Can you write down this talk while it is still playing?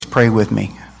pray with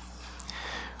me.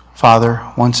 Father,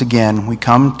 once again, we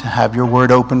come to have your word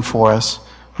open for us.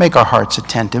 Make our hearts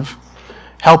attentive.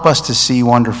 Help us to see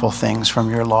wonderful things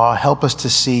from your law. Help us to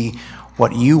see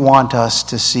what you want us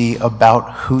to see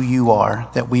about who you are,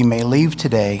 that we may leave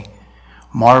today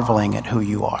marveling at who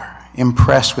you are,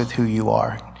 impressed with who you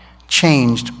are,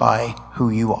 changed by who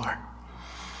you are.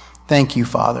 Thank you,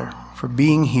 Father, for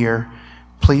being here.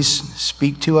 Please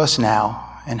speak to us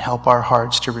now and help our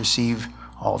hearts to receive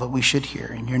all that we should hear.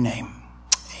 In your name,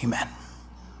 amen.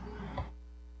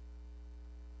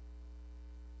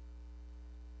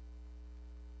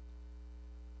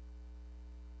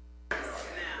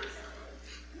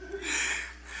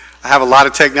 I have a lot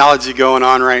of technology going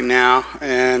on right now,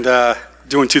 and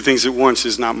doing two things at once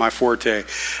is not my forte.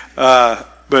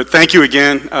 But thank you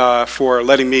again for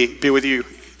letting me be with you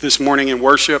this morning in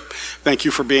worship. Thank you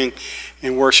for being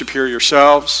in worship here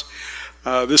yourselves.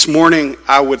 This morning,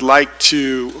 I would like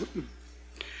to,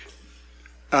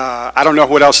 I don't know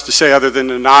what else to say other than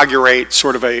inaugurate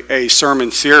sort of a sermon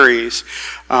series,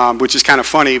 which is kind of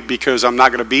funny because I'm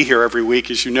not going to be here every week,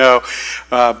 as you know.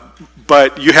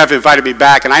 But you have invited me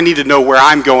back, and I need to know where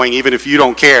I'm going, even if you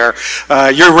don't care.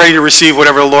 You're ready to receive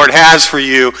whatever the Lord has for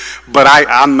you, but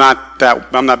I'm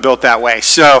not built that way.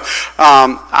 So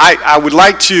I would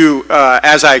like to,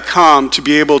 as I come, to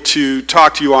be able to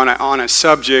talk to you on a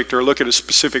subject or look at a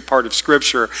specific part of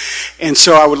Scripture. And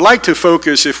so I would like to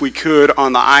focus, if we could,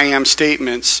 on the I am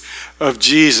statements of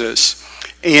Jesus.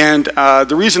 And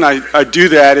the reason I do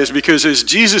that is because as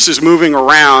Jesus is moving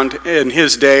around in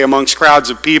his day amongst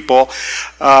crowds of people,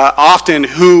 often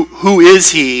who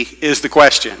is he is the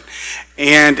question.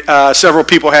 And several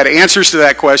people had answers to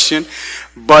that question,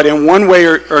 but in one way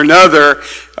or another,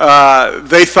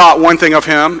 they thought one thing of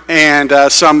him, and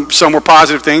some were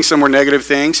positive things, some were negative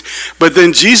things. But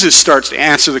then Jesus starts to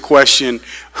answer the question,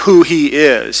 who he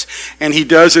is. And he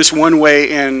does this one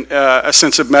way in a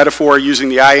sense of metaphor, using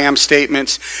the I am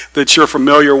statements that you're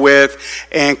familiar with,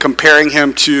 and comparing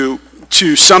him to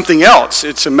something else.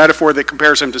 It's a metaphor that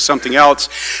compares him to something else,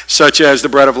 such as the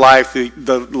bread of life,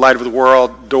 the light of the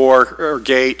world, door or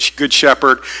gate, good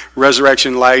shepherd,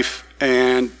 resurrection, life,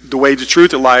 and the way to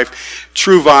truth of life,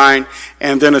 true vine,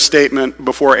 and then a statement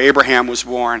before Abraham was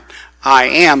born, I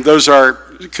am. Those are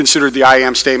considered the I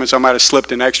am statements. I might have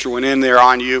slipped an extra one in there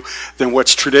on you than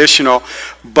what's traditional,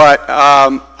 but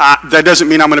that doesn't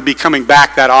mean I'm going to be coming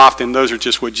back that often. Those are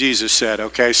just what Jesus said,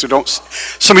 okay? So don't,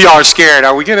 some of y'all are scared.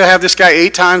 Are we going to have this guy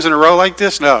 8 times in a row like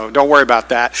this? No, don't worry about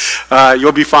that.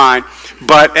 You'll be fine.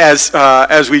 But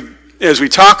as we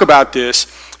talk about this,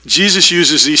 Jesus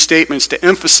uses these statements to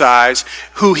emphasize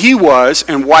who he was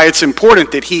and why it's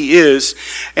important that he is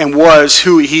and was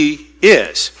who he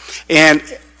is. And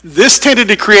this tended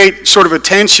to create sort of a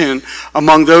tension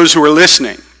among those who were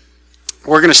listening.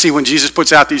 We're going to see when Jesus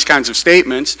puts out these kinds of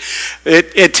statements,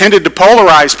 it tended to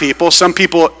polarize people. Some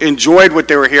people enjoyed what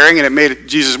they were hearing, and it made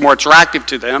Jesus more attractive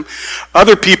to them.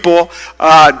 Other people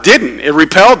didn't. It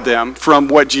repelled them from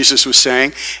what Jesus was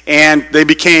saying, and they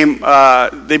became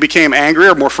angry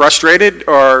or more frustrated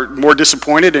or more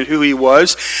disappointed in who he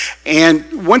was.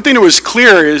 And one thing that was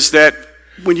clear is that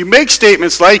when you make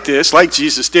statements like this, like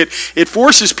Jesus did, it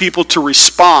forces people to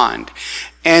respond.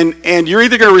 And you're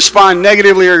either going to respond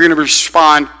negatively or you're going to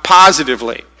respond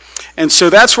positively. And so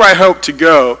that's where I hope to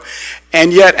go.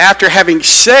 And yet, after having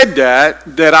said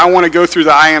that I want to go through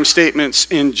the I am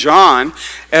statements in John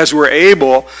as we're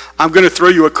able, I'm going to throw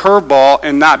you a curveball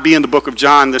and not be in the book of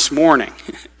John this morning.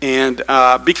 And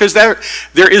because there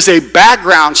is a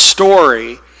background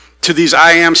story to these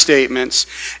I am statements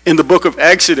in the book of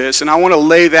Exodus, and I want to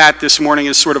lay that this morning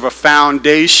as sort of a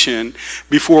foundation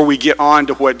before we get on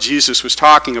to what Jesus was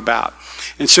talking about.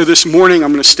 And so this morning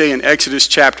I'm going to stay in Exodus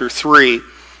chapter 3.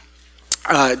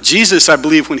 Jesus, I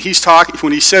believe, when he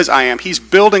says I am, he's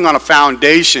building on a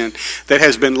foundation that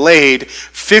has been laid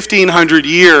 1,500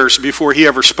 years before he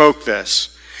ever spoke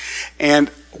this. And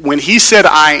when he said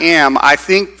I am, I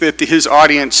think that his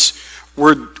audience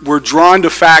were drawn to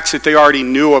facts that they already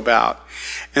knew about.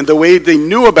 And the way they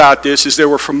knew about this is they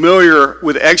were familiar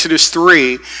with Exodus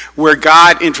 3, where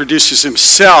God introduces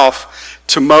himself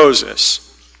to Moses.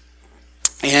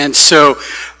 And so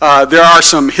there are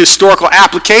some historical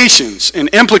applications and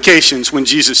implications when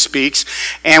Jesus speaks.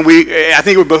 And I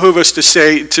think it would behoove us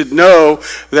to know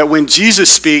that when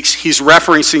Jesus speaks, he's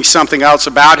referencing something else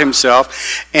about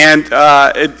himself. And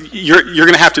you're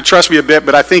going to have to trust me a bit,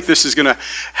 but I think this is going to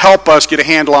help us get a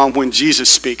handle on when Jesus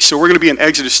speaks. So we're going to be in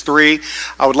Exodus 3.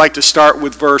 I would like to start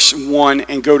with verse 1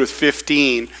 and go to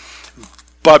 15.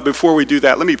 But before we do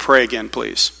that, let me pray again,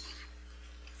 please.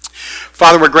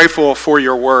 Father, we're grateful for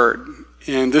your word,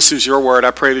 And this is your word.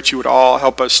 I pray that you would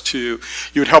help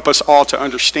us all to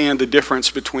understand the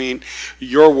difference between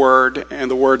your word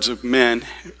and the words of men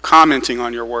commenting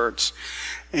on your words.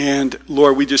 And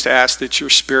Lord, we just ask that your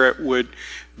Spirit would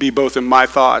be both in my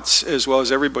thoughts as well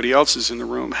as everybody else's in the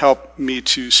room. Help me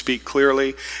to speak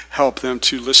clearly. Help them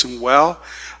to listen well.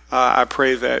 I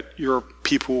pray that your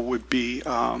people would be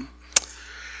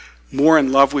more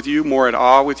in love with you, more at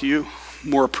awe with you,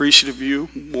 more appreciative of you,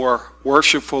 more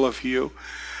worshipful of you,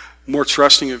 more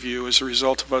trusting of you as a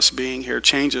result of us being here.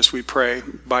 Change us, we pray,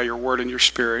 by your word and your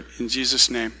Spirit. In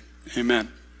Jesus' name,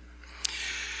 amen.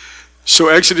 So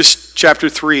Exodus chapter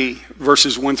 3,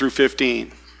 verses 1 through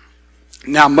 15.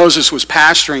 Now Moses was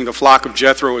pasturing the flock of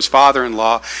Jethro, his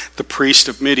father-in-law, the priest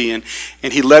of Midian,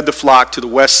 and he led the flock to the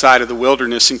west side of the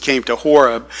wilderness and came to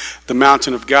Horeb, the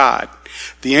mountain of God.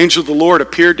 The angel of the Lord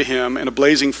appeared to him in a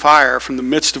blazing fire from the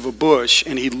midst of a bush,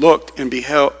 and he looked, and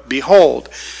behold,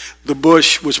 the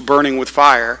bush was burning with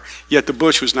fire, yet the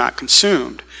bush was not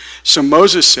consumed. So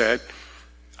Moses said,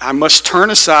 I must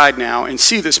turn aside now and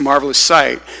see this marvelous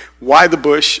sight, why the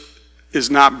bush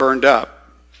is not burned up.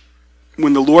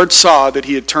 When the Lord saw that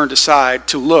he had turned aside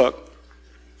to look,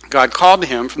 God called to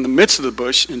him from the midst of the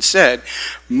bush and said,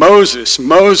 Moses,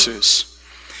 Moses.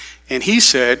 And he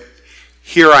said,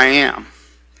 Here I am.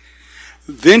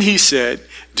 Then he said,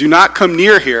 Do not come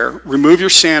near here. Remove your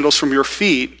sandals from your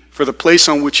feet, for the place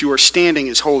on which you are standing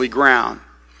is holy ground.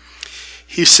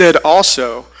 He said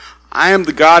also, I am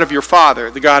the God of your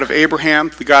father, the God of Abraham,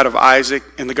 the God of Isaac,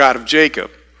 and the God of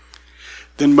Jacob.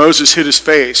 Then Moses hid his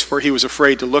face, for he was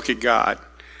afraid to look at God.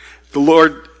 The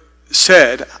Lord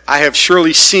said, I have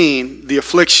surely seen the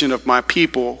affliction of my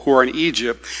people who are in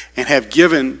Egypt, and have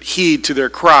given heed to their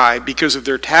cry because of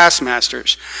their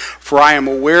taskmasters, for I am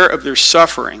aware of their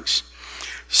sufferings.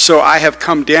 So I have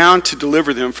come down to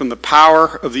deliver them from the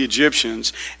power of the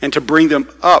Egyptians, and to bring them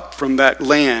up from that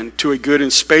land to a good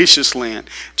and spacious land,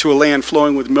 to a land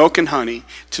flowing with milk and honey,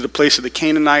 to the place of the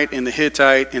Canaanite and the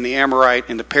Hittite and the Amorite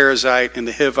and the Perizzite and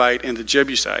the Hivite and the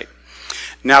Jebusite.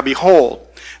 Now behold,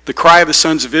 the cry of the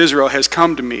sons of Israel has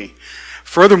come to me.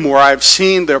 Furthermore, I have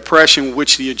seen the oppression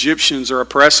which the Egyptians are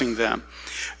oppressing them.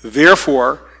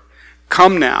 Therefore,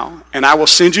 come now, and I will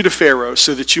send you to Pharaoh,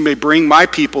 so that you may bring my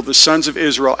people, the sons of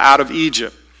Israel, out of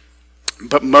Egypt.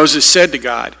 But Moses said to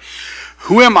God,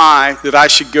 Who am I that I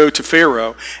should go to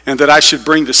Pharaoh, and that I should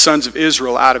bring the sons of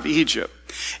Israel out of Egypt?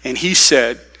 And he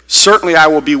said, Certainly I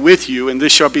will be with you, and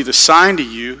this shall be the sign to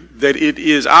you that it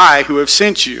is I who have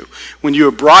sent you. When you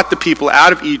have brought the people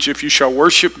out of Egypt, you shall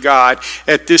worship God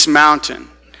at this mountain.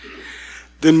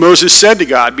 Then Moses said to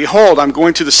God, Behold, I'm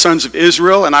going to the sons of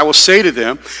Israel, and I will say to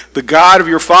them, The God of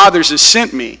your fathers has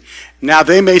sent me. Now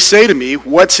they may say to me,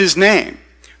 What's his name?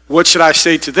 What should I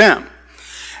say to them?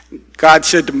 God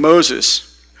said to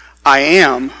Moses, I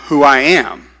am who I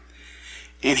am.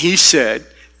 And he said,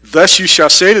 Thus you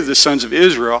shall say to the sons of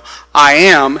Israel, I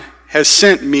am has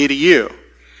sent me to you.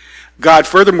 God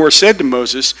furthermore said to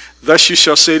Moses, Thus you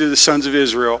shall say to the sons of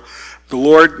Israel, The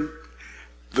Lord,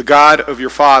 the God of your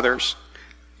fathers,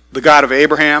 the God of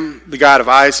Abraham, the God of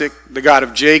Isaac, the God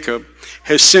of Jacob,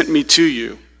 has sent me to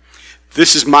you.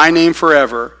 This is my name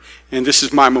forever, and this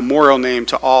is my memorial name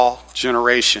to all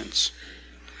generations.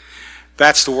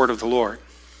 That's the word of the Lord.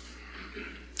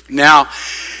 Now,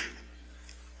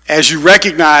 as you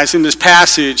recognize in this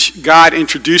passage, God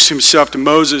introduced himself to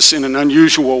Moses in an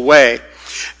unusual way.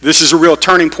 This is a real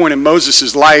turning point in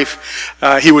Moses' life.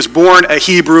 He was born a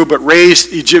Hebrew but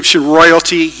raised Egyptian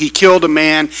royalty. He killed a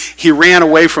man. He ran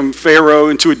away from Pharaoh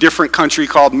into a different country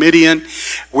called Midian,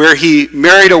 where he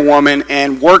married a woman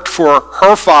and worked for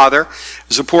her father.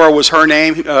 Zipporah was her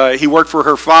name. He worked for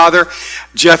her father.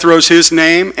 Jethro's his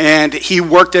name, and he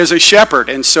worked as a shepherd.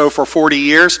 And so for 40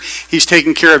 years, he's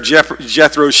taking care of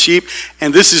Jethro's sheep.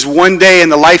 And this is one day in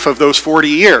the life of those 40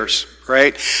 years.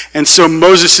 Right? And so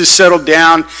Moses has settled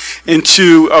down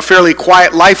into a fairly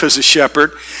quiet life as a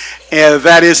shepherd, and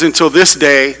that is until this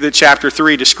day that chapter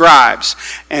 3 describes.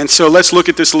 And so let's look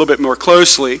at this a little bit more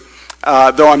closely,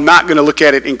 though I'm not going to look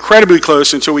at it incredibly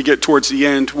close until we get towards the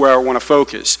end where I want to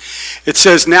focus. It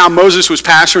says, Now Moses was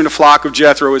pasturing the flock of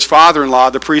Jethro, his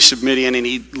father-in-law, the priest of Midian, and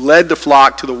he led the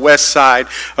flock to the west side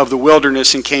of the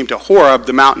wilderness and came to Horeb,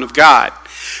 the mountain of God.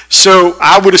 So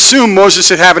I would assume Moses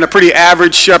had having a pretty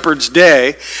average shepherd's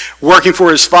day working for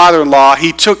his father-in-law.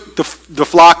 He took the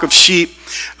flock of sheep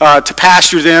to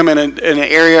pasture them in an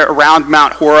area around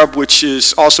Mount Horeb, which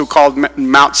is also called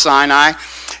Mount Sinai.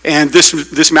 And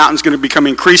this mountain's going to become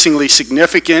increasingly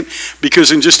significant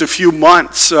because in just a few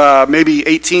months, maybe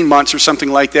 18 months or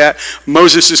something like that,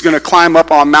 Moses is going to climb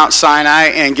up on Mount Sinai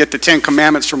and get the 10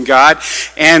 Commandments from God.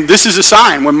 And this is a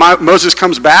sign. When Moses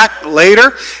comes back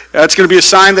later, it's going to be a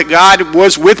sign that God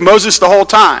was with Moses the whole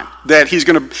time. That he's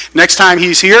going to, next time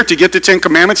he's here to get the 10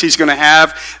 Commandments, he's going to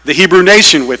have the Hebrew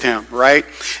nation with him, right?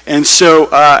 And so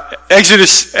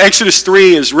Exodus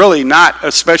 3 is really not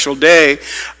a special day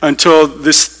until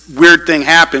this weird thing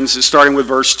happens, starting with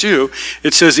verse 2.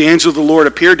 It says, the angel of the Lord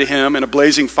appeared to him in a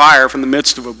blazing fire from the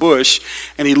midst of a bush,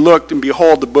 and he looked, and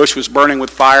behold, the bush was burning with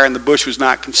fire, and the bush was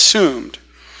not consumed.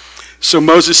 So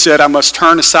Moses said, I must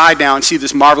turn aside now and see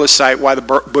this marvelous sight, why the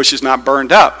bush is not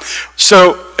burned up.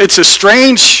 So it's a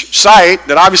strange sight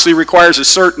that obviously requires a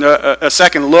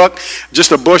second look,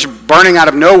 just a bush burning out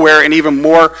of nowhere, and even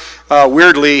more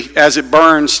weirdly, as it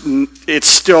burns, it's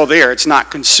still there. It's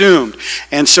not consumed.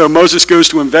 And so Moses goes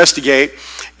to investigate,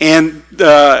 and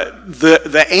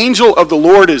the angel of the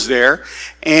Lord is there,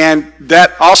 and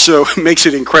that also makes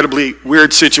it an incredibly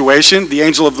weird situation. The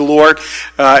angel of the Lord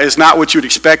is not what you'd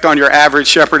expect on your average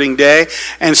shepherding day,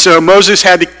 and so Moses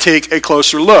had to take a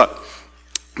closer look.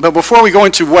 But before we go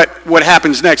into what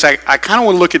happens next, I kind of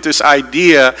want to look at this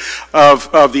idea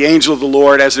of the angel of the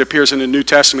Lord as it appears in the New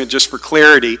Testament, just for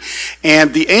clarity.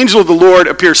 And the angel of the Lord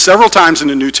appears several times in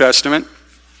the New Testament,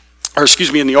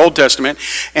 in the Old Testament.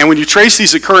 And when you trace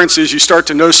these occurrences, you start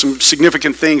to know some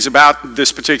significant things about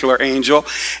this particular angel,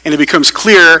 and it becomes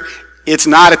clear it's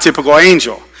not a typical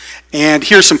angel. And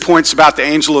here's some points about the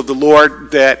angel of the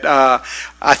Lord that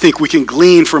I think we can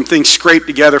glean from things scraped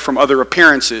together from other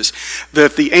appearances.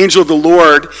 That the angel of the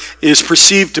Lord is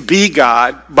perceived to be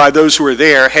God by those who are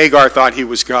there. Hagar thought he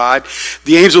was God.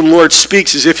 The angel of the Lord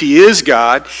speaks as if he is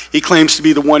God. He claims to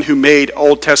be the one who made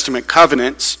Old Testament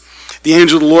covenants. The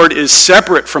angel of the Lord is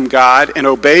separate from God and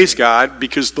obeys God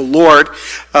because the Lord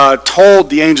told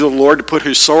the angel of the Lord to put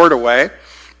his sword away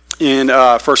in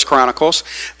 1 Chronicles.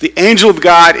 The angel of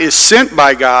God is sent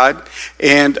by God,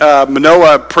 and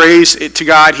Manoah prays to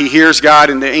God. He hears God,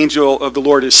 and the angel of the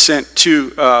Lord is sent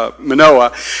to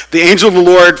Manoah. The angel of the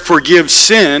Lord forgives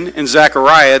sin in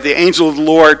Zechariah. The angel of the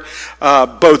Lord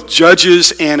both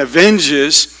judges and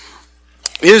avenges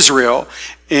Israel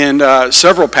in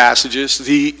several passages.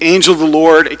 The angel of the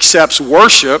Lord accepts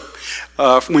worship.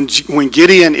 When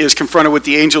Gideon is confronted with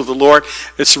the angel of the Lord,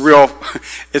 it's real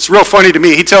funny to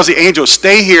me. He tells the angel,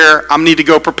 stay here, I need to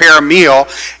go prepare a meal.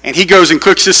 And he goes and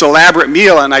cooks this elaborate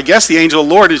meal, and I guess the angel of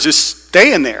the Lord is just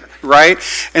staying there, right?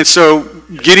 And so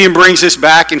Gideon brings this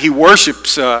back, and he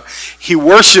worships the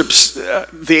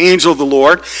angel of the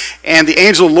Lord. And the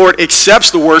angel of the Lord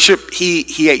accepts the worship. He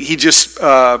just...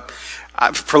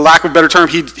 for lack of a better term,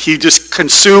 he just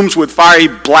consumes with fire. He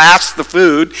blasts the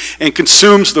food and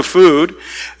consumes the food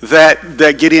that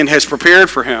Gideon has prepared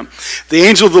for him. The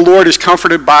angel of the Lord is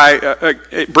comforted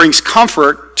it brings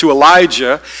comfort to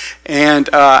Elijah and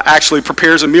actually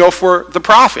prepares a meal for the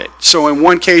prophet. So in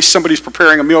one case, somebody's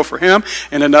preparing a meal for him.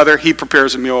 In another, he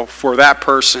prepares a meal for that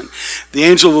person. The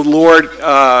angel of the Lord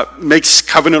makes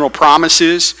covenantal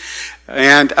promises.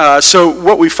 And so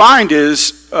what we find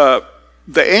is...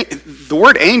 The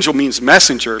word angel means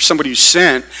messenger, somebody who's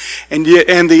sent, and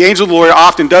the angel of the Lord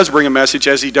often does bring a message,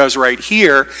 as he does right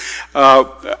here,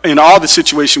 in all the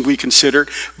situations we considered,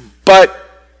 but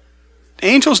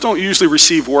angels don't usually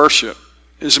receive worship.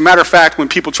 As a matter of fact, when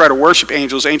people try to worship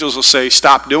angels will say,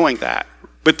 stop doing that.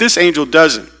 But this angel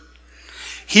doesn't.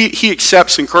 He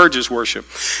accepts, encourages worship.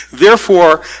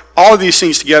 Therefore, all of these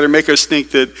things together make us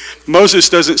think that Moses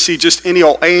doesn't see just any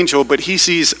old angel, but he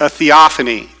sees a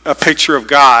theophany, a picture of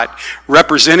God,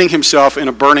 representing himself in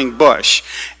a burning bush.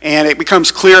 And it becomes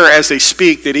clear as they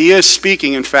speak that he is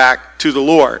speaking, in fact, to the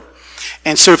Lord.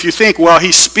 And so if you think, well,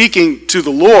 he's speaking to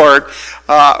the Lord,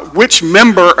 which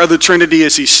member of the Trinity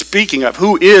is he speaking of?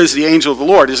 Who is the angel of the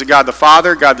Lord? Is it God the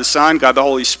Father, God the Son, God the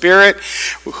Holy Spirit?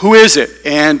 Who is it?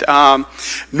 And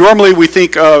normally we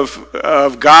think of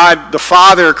God the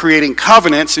Father creating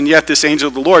covenants, and yet this angel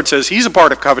of the Lord says he's a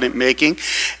part of covenant making.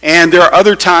 And there are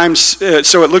other times,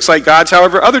 so it looks like God's,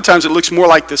 however, other times it looks more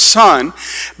like the Son,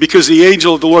 because the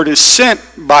angel of the Lord is sent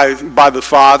by the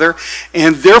Father.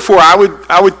 And therefore I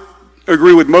would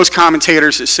agree with most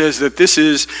commentators that says that this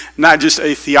is not just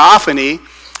a theophany,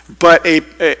 but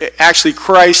actually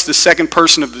Christ, the second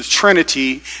person of the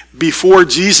Trinity, before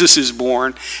Jesus is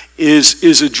born,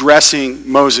 is addressing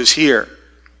Moses here.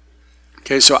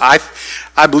 Okay, so I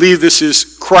believe this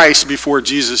is Christ before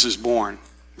Jesus is born.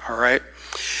 All right.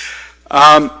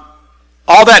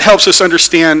 All that helps us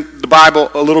understand the Bible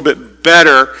a little bit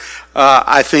better,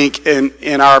 I think,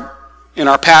 in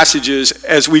our passages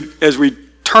as we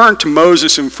turn to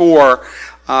Moses in 4,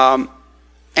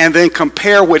 and then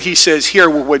compare what he says here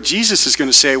with what Jesus is going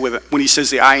to say when he says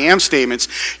the I am statements,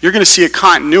 you're going to see a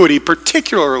continuity,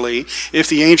 particularly if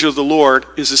the angel of the Lord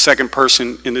is the second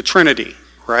person in the Trinity,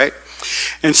 right?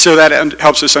 And so that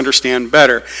helps us understand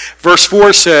better. Verse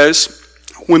 4 says,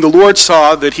 when the Lord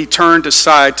saw that he turned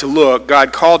aside to look,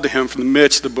 God called to him from the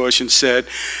midst of the bush and said,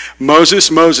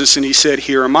 Moses, Moses, and he said,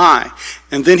 here am I.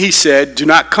 And then he said, do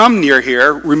not come near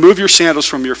here, remove your sandals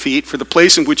from your feet, for the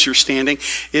place in which you're standing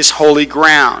is holy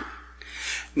ground.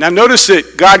 Now notice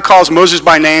that God calls Moses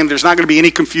by name. There's not going to be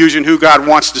any confusion who God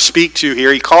wants to speak to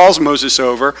here. He calls Moses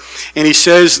over, and he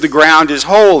says the ground is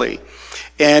holy,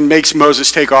 and makes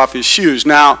Moses take off his shoes.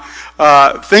 Now,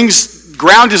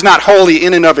 ground is not holy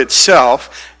in and of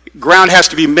itself. Ground has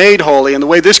to be made holy, and the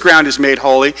way this ground is made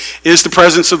holy is the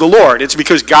presence of the Lord. It's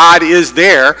because God is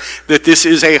there that this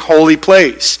is a holy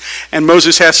place. And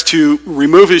Moses has to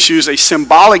remove his shoes, a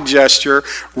symbolic gesture,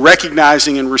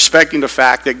 recognizing and respecting the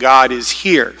fact that God is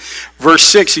here. Verse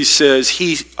 6,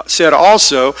 he said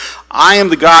also, I am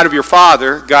the God of your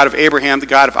father, God of Abraham, the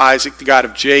God of Isaac, the God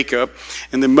of Jacob.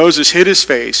 And then Moses hid his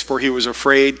face, for he was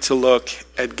afraid to look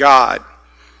at God.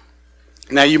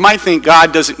 Now, you might think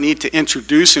God doesn't need to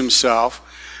introduce himself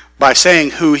by saying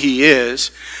who he is,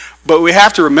 but we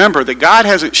have to remember that God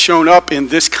hasn't shown up in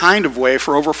this kind of way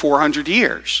for over 400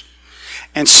 years.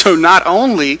 And so not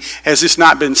only has this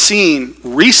not been seen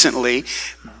recently,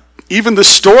 even the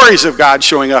stories of God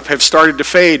showing up have started to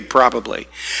fade, probably.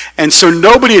 And so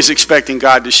nobody is expecting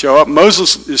God to show up.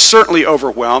 Moses is certainly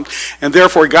overwhelmed, and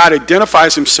therefore God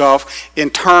identifies himself in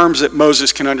terms that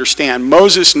Moses can understand.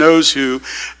 Moses knows who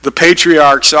the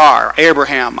patriarchs are,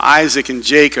 Abraham, Isaac, and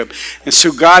Jacob. And so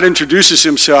God introduces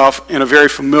himself in a very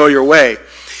familiar way.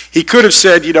 He could have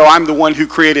said, I'm the one who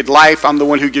created life. I'm the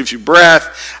one who gives you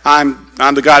breath. I'm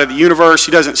the God of the universe.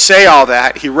 He doesn't say all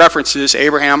that. He references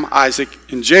Abraham, Isaac,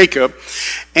 and Jacob.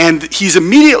 And he's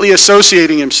immediately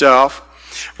associating himself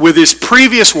with his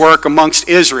previous work amongst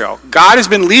Israel. God has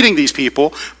been leading these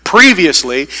people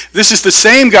previously. This is the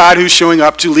same God who's showing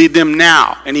up to lead them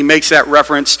now. And he makes that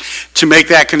reference to make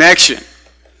that connection.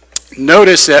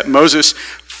 Notice that Moses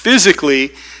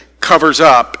physically covers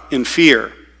up in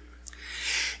fear.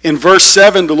 In verse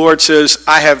 7, the Lord says,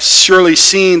 I have surely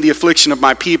seen the affliction of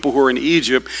my people who are in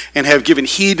Egypt, and have given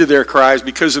heed to their cries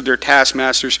because of their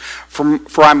taskmasters,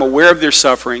 for I am aware of their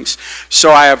sufferings.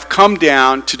 So I have come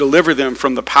down to deliver them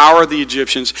from the power of the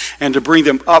Egyptians, and to bring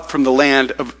them up from the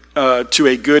land to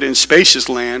a good and spacious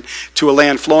land, to a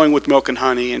land flowing with milk and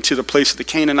honey, and to the place of the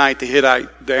Canaanite, the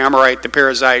Hittite, the Amorite, the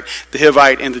Perizzite, the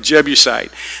Hivite, and the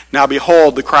Jebusite. Now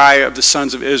behold, the cry of the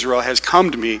sons of Israel has come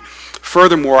to me.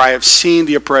 Furthermore, I have seen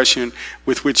the oppression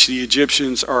with which the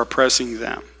Egyptians are oppressing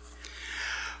them.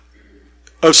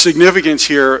 Of significance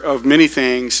here, of many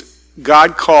things,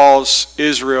 God calls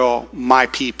Israel my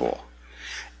people.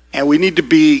 And we need to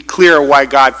be clear why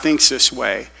God thinks this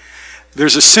way.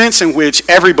 There's a sense in which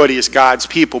everybody is God's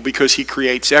people because he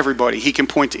creates everybody. He can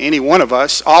point to any one of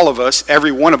us, all of us,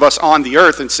 every one of us on the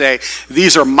earth and say,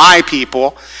 these are my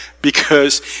people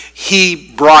because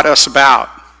he brought us about.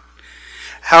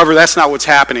 However, that's not what's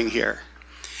happening here.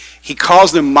 He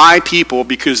calls them my people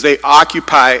because they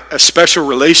occupy a special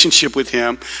relationship with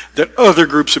him that other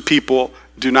groups of people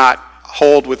do not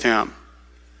hold with him.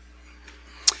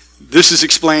 This is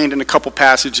explained in a couple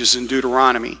passages in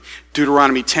Deuteronomy.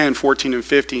 Deuteronomy 10, 14, and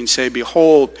 15 say,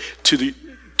 behold, to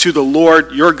the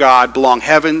Lord your God belong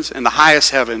heavens and the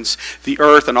highest heavens, the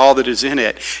earth and all that is in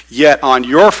it. Yet on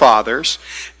your fathers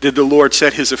did the Lord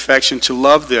set his affection to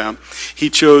love them. He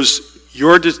chose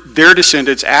their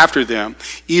descendants after them,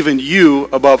 even you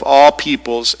above all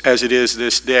peoples as it is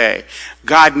this day.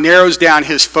 God narrows down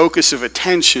his focus of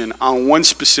attention on one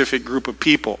specific group of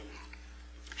people.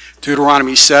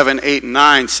 Deuteronomy 7, 8, and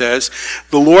 9 says,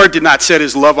 the Lord did not set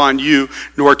his love on you,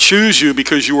 nor choose you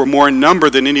because you were more in number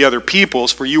than any other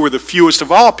peoples, for you were the fewest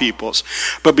of all peoples,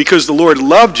 but because the Lord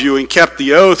loved you and kept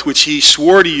the oath which he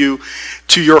swore to you,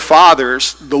 to your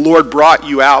fathers. The Lord brought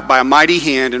you out by a mighty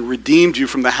hand and redeemed you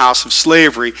from the house of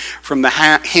slavery, from the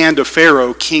hand of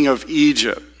Pharaoh, king of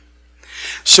Egypt.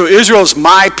 So Israel is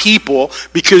my people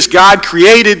because God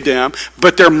created them,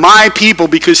 but they're my people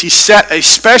because he set a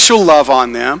special love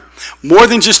on them, more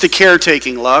than just a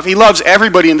caretaking love. He loves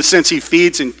everybody in the sense he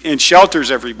feeds and shelters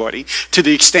everybody to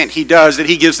the extent he does, that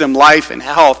he gives them life and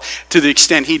health to the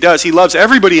extent he does. He loves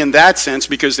everybody in that sense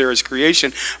because they're his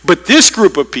creation. But this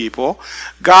group of people,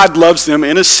 God loves them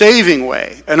in a saving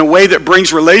way, in a way that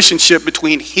brings relationship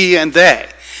between he and they.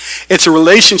 It's a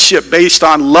relationship based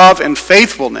on love and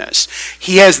faithfulness.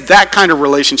 He has that kind of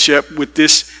relationship with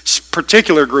this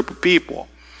particular group of people.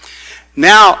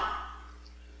 Now,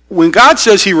 when God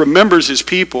says he remembers his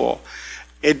people,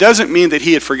 it doesn't mean that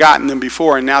he had forgotten them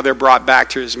before and now they're brought back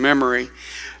to his memory.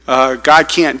 God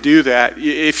can't do that.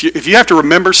 If you have to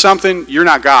remember something, you're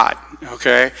not God,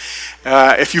 okay?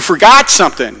 If you forgot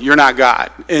something, you're not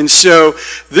God. And so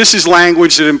this is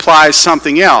language that implies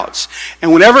something else.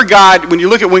 And when you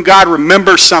look at when God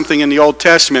remembers something in the Old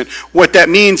Testament, what that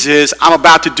means is I'm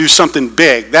about to do something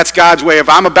big. That's God's way of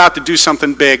I'm about to do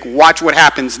something big. Watch what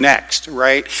happens next,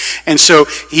 right? And so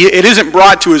it isn't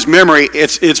brought to his memory.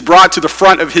 It's brought to the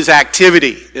front of his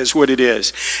activity is what it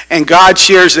is. And God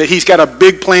shares that he's got a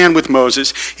big plan with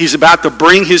Moses. He's about to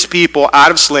bring his people out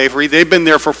of slavery. They've been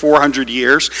there for 400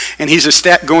 years. And he's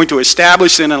going to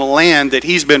establish them in a land that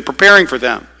he's been preparing for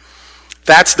them.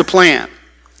 That's the plan.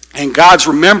 And God's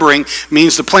remembering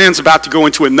means the plan's about to go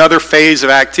into another phase of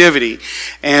activity.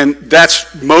 And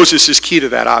that's Moses is key to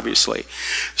that, obviously.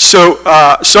 So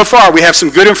far we have some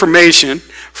good information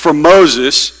from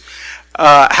Moses.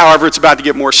 However, it's about to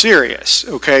get more serious.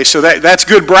 Okay, so that's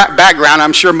good background.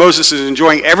 I'm sure Moses is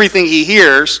enjoying everything he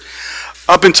hears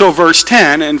up until verse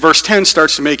 10. And verse 10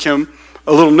 starts to make him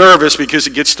a little nervous because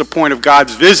it gets to the point of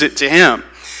God's visit to him.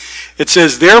 It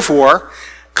says, therefore,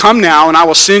 come now and I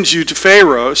will send you to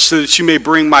Pharaoh so that you may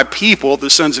bring my people,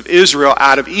 the sons of Israel,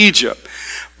 out of Egypt.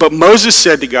 But Moses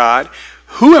said to God,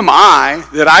 who am I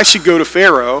that I should go to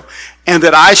Pharaoh and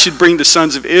that I should bring the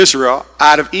sons of Israel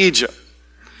out of Egypt?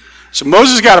 So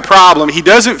Moses got a problem. He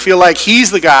doesn't feel like he's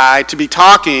the guy to be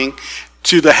talking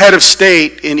to the head of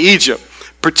state in Egypt,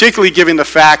 particularly given the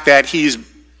fact that he's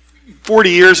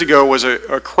 40 years ago was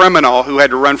a criminal who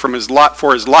had to run for his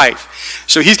life.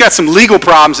 So he's got some legal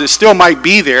problems that still might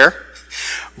be there,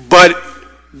 but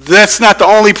that's not the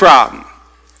only problem.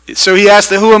 So he asked,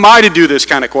 who am I to do this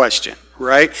kind of question,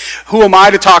 right? Who am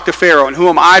I to talk to Pharaoh, and who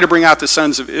am I to bring out the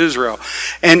sons of Israel?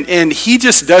 And he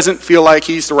just doesn't feel like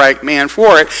he's the right man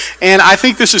for it. And I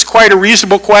think this is quite a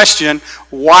reasonable question.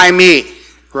 Why me,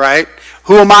 right?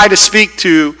 Who am I to speak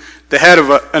to the head of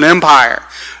an empire?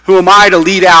 Who am I to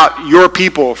lead out your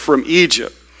people from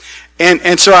Egypt?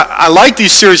 And so I like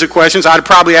these series of questions. I'd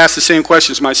probably ask the same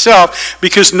questions myself,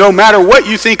 because no matter what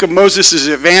you think of Moses'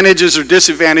 advantages or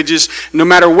disadvantages, no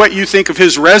matter what you think of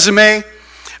his resume,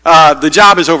 the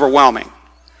job is overwhelming.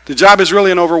 The job is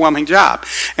really an overwhelming job.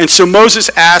 And so Moses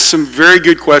asked some very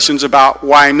good questions about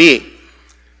why me.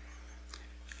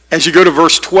 As you go to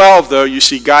verse 12, though, you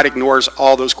see God ignores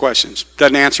all those questions,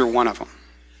 doesn't answer one of them.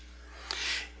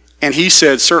 And he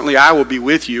said, certainly I will be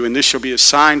with you, and this shall be a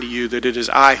sign to you that it is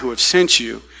I who have sent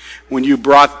you. When you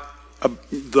brought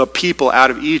the people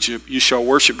out of Egypt, you shall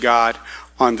worship God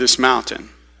on this mountain.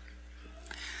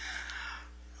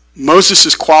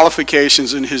 Moses'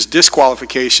 qualifications and his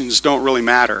disqualifications don't really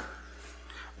matter.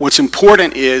 What's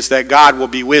important is that God will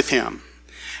be with him.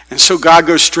 And so God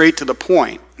goes straight to the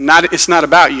point. It's not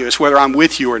about you. It's whether I'm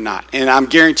with you or not. And I'm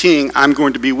guaranteeing I'm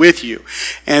going to be with you.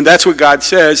 And that's what God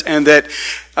says. And that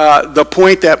the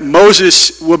point that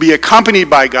Moses will be accompanied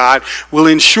by God will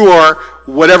ensure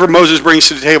whatever Moses brings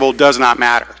to the table does not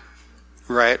matter.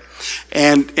 Right?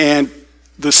 And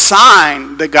the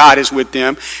sign that God is with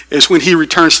them is when he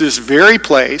returns to this very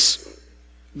place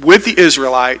with the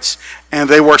Israelites, and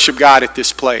they worship God at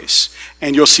this place.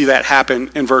 And you'll see that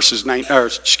happen in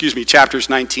chapters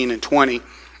 19 and 20.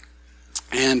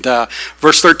 And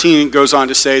verse 13 goes on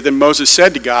to say, then Moses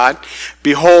said to God,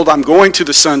 behold, I'm going to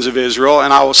the sons of Israel,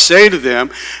 and I will say to them,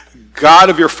 God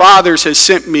of your fathers has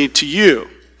sent me to you.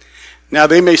 Now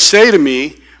they may say to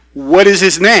me, what is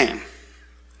his name?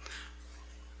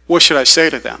 What should I say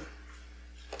to them?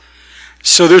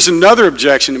 So there's another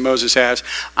objection that Moses has.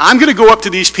 I'm going to go up to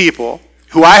these people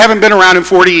who I haven't been around in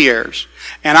 40 years,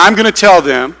 and I'm going to tell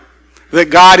them that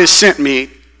God has sent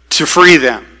me to free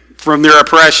them from their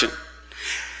oppression.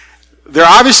 They're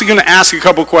obviously going to ask a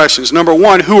couple questions. Number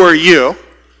one, who are you?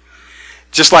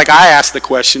 Just like I asked the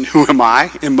question, who am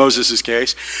I, in Moses'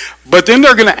 case. But then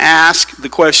they're going to ask the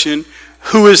question,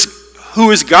 who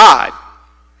is God?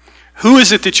 Who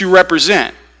is it that you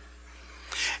represent?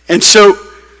 And so,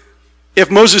 if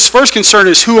Moses' first concern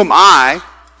is, who am I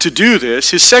to do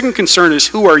this? His second concern is,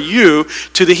 who are you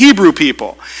to the Hebrew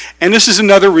people? And this is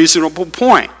another reasonable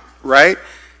point, right?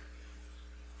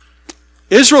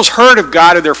 Israel's heard of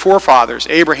God of their forefathers,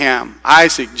 Abraham,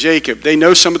 Isaac, Jacob. They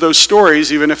know some of those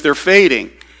stories, even if they're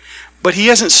fading. But he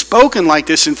hasn't spoken like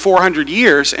this in 400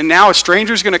 years, and now a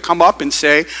stranger's going to come up and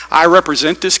say, I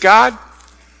represent this God?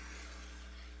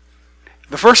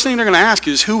 The first thing they're going to ask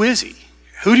is, who is he?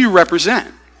 Who do you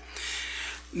represent?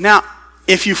 Now,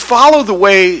 if you follow the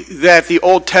way that the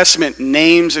Old Testament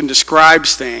names and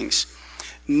describes things,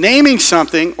 naming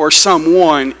something or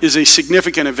someone is a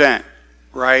significant event.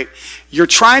 right? You're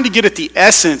trying to get at the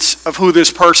essence of who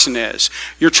this person is.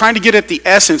 You're trying to get at the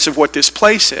essence of what this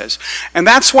place is. And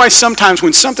that's why sometimes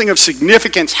when something of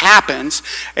significance happens,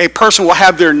 a person will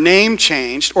have their name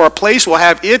changed, or a place will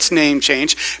have its name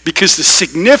changed, because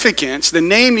the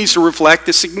name needs to reflect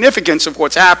the significance of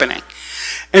what's happening.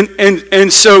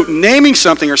 And so naming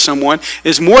something or someone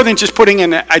is more than just putting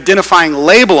an identifying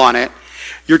label on it.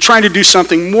 You're trying to do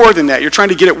something more than that. You're trying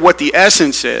to get at what the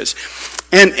essence is.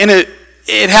 And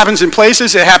it happens in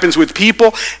places, it happens with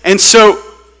people. And so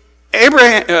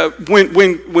Abraham,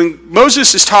 when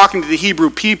Moses is talking to the Hebrew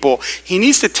people, he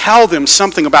needs to tell them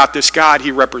something about this God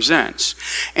he represents.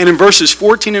 And in verses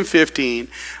 14 and 15,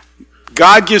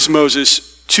 God gives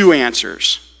Moses two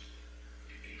answers.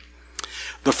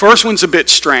 The first one's a bit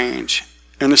strange,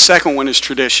 and the second one is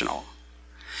traditional.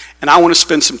 And I want to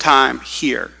spend some time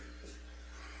here.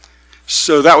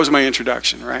 So that was my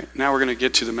introduction, right? Now we're going to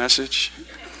get to the message.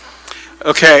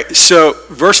 Okay, so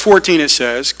verse 14 it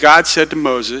says, God said to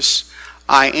Moses,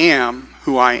 I am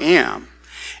who I am.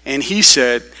 And he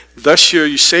said, thus shall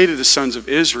you say to the sons of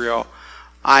Israel,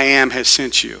 I am has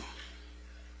sent you.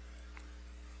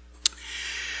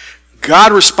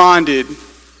 God responded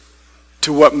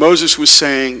to what Moses was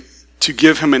saying to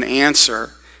give him an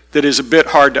answer that is a bit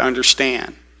hard to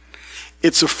understand.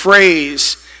 It's a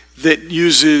phrase that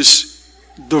uses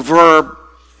the verb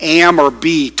am or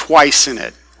be twice in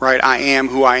it, right? I am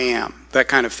who I am, that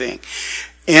kind of thing.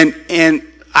 And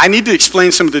I need to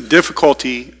explain some of the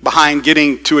difficulty behind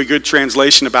getting to a good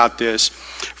translation about this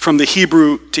from the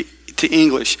Hebrew to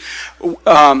English.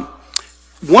 One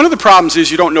of the problems is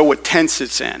you don't know what tense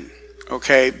it's in.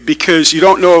 Okay, because you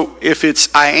don't know if it's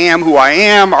I am who I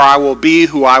am or I will be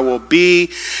who I will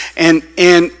be. And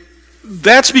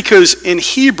that's because in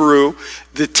Hebrew,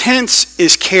 the tense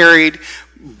is carried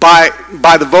by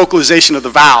the vocalization of the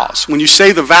vowels. When you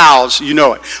say the vowels, you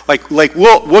know it. Like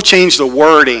we'll change the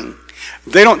wording.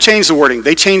 They don't change the wording.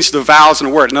 They change the vowels in a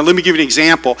word. Now let me give you an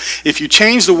example. If you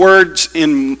change the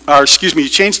you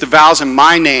change the vowels in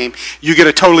my name, you get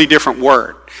a totally different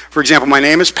word. For example, my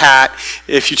name is Pat.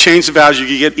 If you change the vowels, you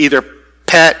can get either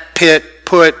pet, pit,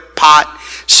 put, pot.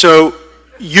 So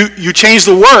you change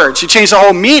the words. You change the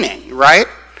whole meaning, right?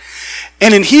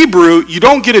 And in Hebrew, you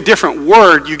don't get a different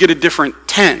word. You get a different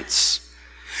tense.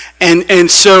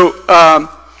 And so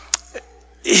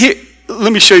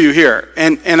let me show you here.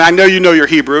 And I know you know your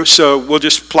Hebrew, so we'll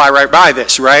just fly right by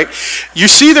this, right? You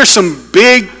see there's some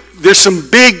big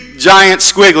giant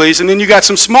squigglies, and then you got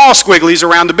some small squigglies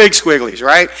around the big squigglies,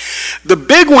 right? The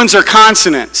big ones are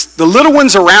consonants. The little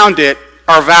ones around it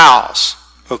are vowels,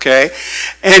 okay?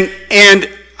 And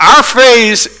our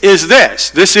phrase is this.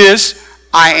 This is,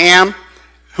 I am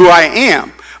who I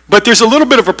am. But there's a little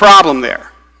bit of a problem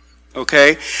there,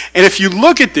 okay? And if you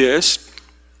look at this,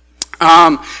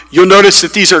 you'll notice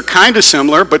that these are kind of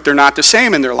similar, but they're not the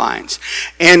same in their lines.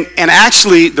 And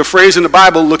actually, the phrase in the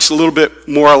Bible looks a little bit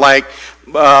more like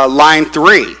line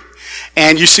 3.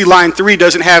 And you see line 3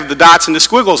 doesn't have the dots and the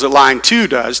squiggles that line 2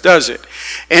 does it?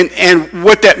 And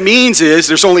what that means is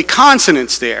there's only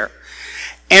consonants there.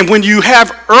 And when you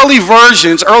have early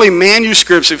versions, early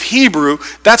manuscripts of Hebrew,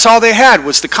 that's all they had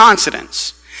was the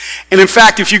consonants. And in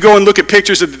fact, if you go and look at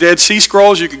pictures of the Dead Sea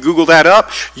Scrolls, you can Google that up,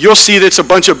 you'll see that it's a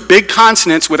bunch of big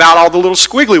consonants without all the little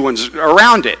squiggly ones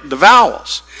around it, the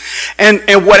vowels.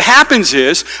 And what happens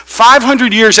is,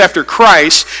 500 years after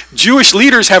Christ, Jewish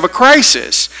leaders have a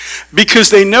crisis because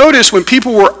they notice when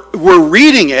people were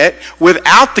reading it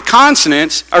without the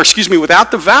consonants,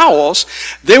 without the vowels,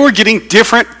 they were getting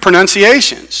different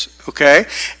pronunciations. Okay?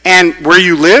 And where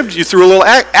you lived, you threw a little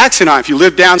accent on. If you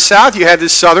lived down south, you had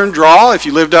this southern drawl. If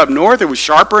you lived up north, it was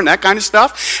sharper and that kind of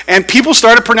stuff. And people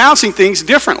started pronouncing things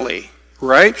differently,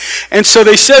 right? And so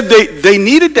they said they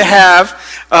needed to have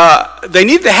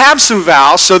some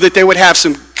vowels so that they would have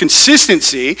some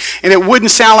consistency, and it wouldn't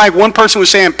sound like one person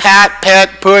was saying pat,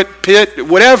 pet, put, pit,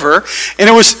 whatever. And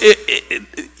it was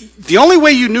the only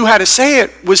way you knew how to say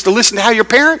it was to listen to how your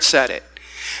parents said it.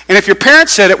 And if your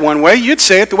parents said it one way, you'd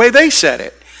say it the way they said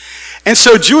it. And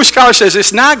so Jewish scholar says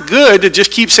it's not good to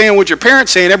just keep saying what your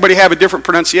parents say and everybody have a different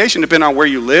pronunciation depending on where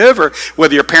you live or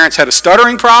whether your parents had a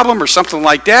stuttering problem or something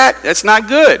like that. That's not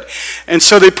good. And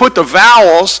so they put the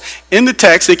vowels in the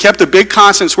text. They kept the big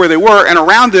consonants where they were, and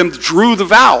around them drew the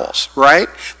vowels, right?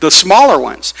 The smaller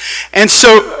ones. And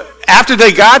so after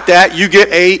they got that, you get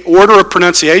a order of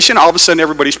pronunciation. All of a sudden,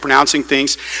 everybody's pronouncing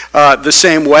things the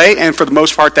same way, and for the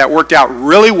most part, that worked out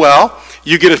really well.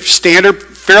 You get a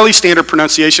fairly standard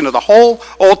pronunciation of the whole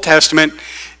Old Testament,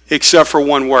 except for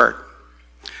one word.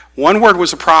 One word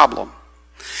was a problem,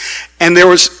 and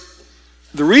the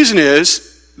reason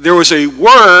is there was a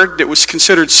word that was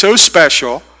considered so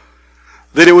special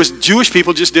that it was Jewish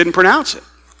people just didn't pronounce it.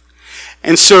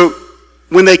 And so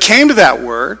when they came to that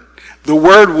word, the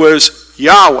word was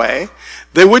Yahweh,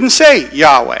 they wouldn't say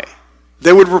Yahweh.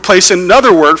 They would replace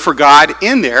another word for God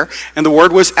in there, and the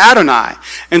word was Adonai.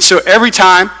 And so every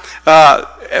time,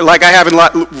 like I have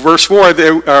in verse 4,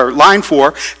 or line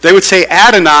 4, they would say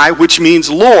Adonai, which means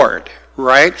Lord,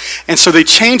 right? And so they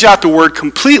change out the word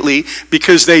completely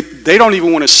because they don't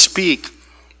even want to speak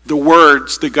the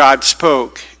words that God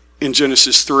spoke in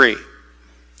Genesis 3.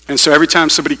 And so every time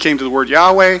somebody came to the word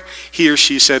Yahweh, he or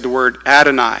she said the word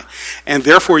Adonai. And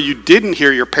therefore you didn't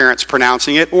hear your parents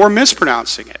pronouncing it or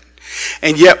mispronouncing it.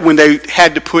 And yet when they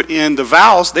had to put in the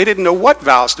vowels, they didn't know what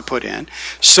vowels to put in.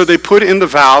 So they put in the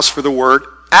vowels for the word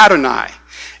Adonai.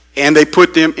 And they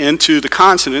put them into the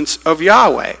consonants of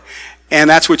Yahweh. And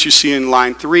that's what you see in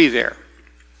line 3 there.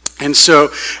 And so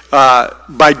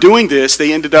by doing this,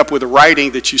 they ended up with a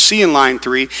writing that you see in line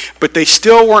 3, but they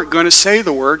still weren't going to say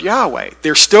the word Yahweh.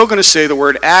 They're still going to say the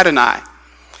word Adonai.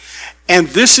 And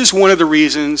this is one of the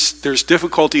reasons there's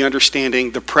difficulty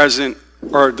understanding the present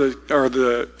or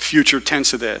the future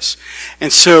tense of this.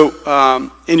 And so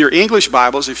in your English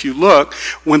Bibles, if you look,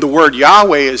 when the word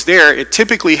Yahweh is there, it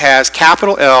typically has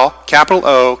capital L, capital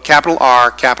O, capital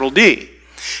R, capital D.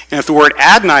 And if the word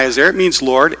Adonai is there, it means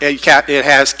Lord. It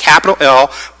has capital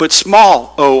L, but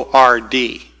small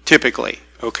O-R-D, typically.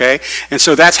 Okay? And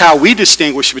so that's how we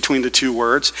distinguish between the two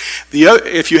words.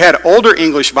 If you had older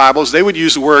English Bibles, they would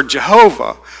use the word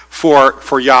Jehovah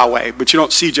for Yahweh. But you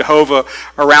don't see Jehovah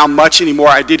around much anymore.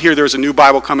 I did hear there was a new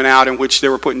Bible coming out in which they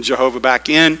were putting Jehovah back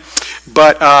in.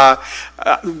 But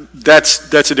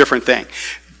that's a different thing.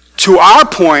 To our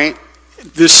point,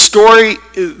 the story...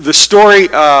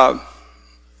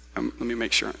 let me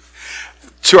make sure.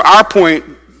 To our point,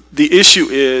 the issue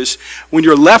is when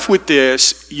you're left with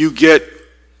this, you get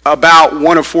about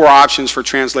one of 4 options for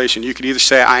translation. You could either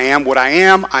say, I am what I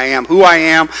am who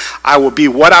I will be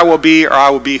what I will be, or I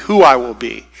will be who I will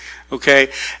be.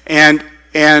 Okay? And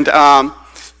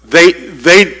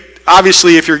they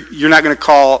obviously, if you're not going to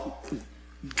call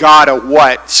God a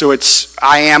what, so it's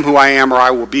I am who I am or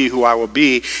I will be who I will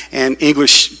be, and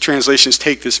English translations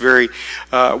take this very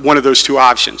one of those 2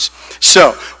 options.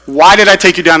 So why did I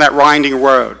take you down that winding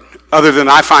road, other than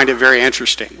I find it very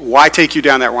interesting? Why take you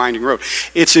down that winding road?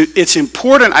 It's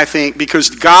important, I think, because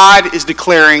God is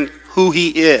declaring who he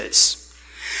is.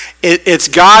 It's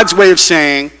God's way of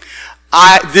saying,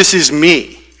 this is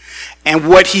me. And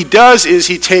what he does is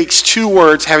he takes 2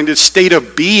 words having the state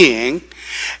of being.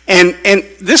 And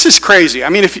this is crazy. I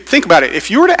mean, if you think about it, if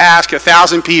you were to ask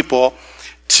 1,000 people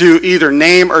to either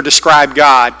name or describe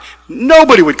God,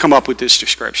 nobody would come up with this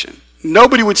description.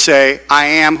 Nobody would say, I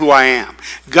am who I am.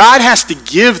 God has to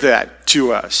give that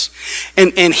to us.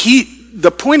 And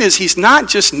the point is, he's not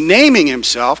just naming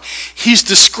himself, he's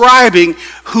describing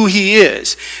who he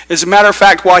is. As a matter of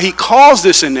fact, while he calls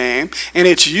this a name, and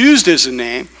it's used as a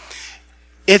name,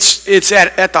 it's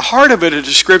at the heart of it a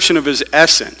description of his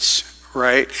essence.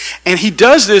 Right? And he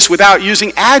does this without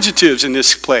using adjectives in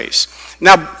this place.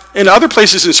 Now, in other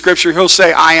places in Scripture, he'll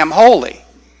say, I am holy.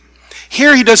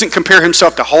 Here, he doesn't compare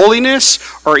himself to holiness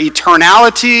or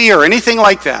eternality or anything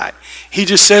like that. He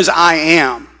just says, I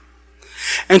am.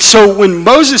 And so when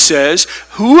Moses says,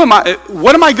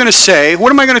 what am I going to say?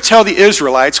 What am I going to tell the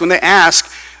Israelites when they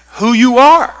ask who you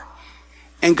are?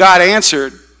 And God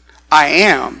answered, I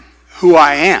am who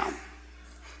I am.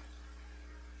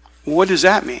 What does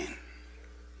that mean?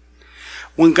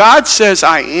 When God says,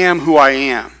 I am who I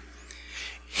am,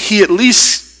 he at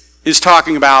least is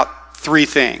talking about 3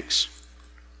 things.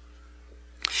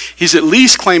 He's at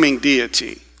least claiming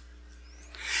deity.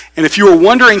 And if you were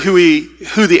wondering who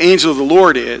the angel of the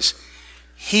Lord is,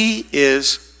 he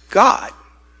is God.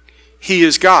 He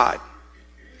is God.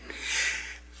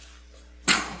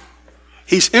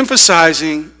 He's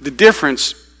emphasizing the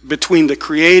difference between the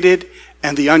created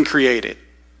and the uncreated.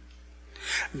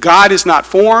 God is not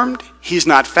formed, he's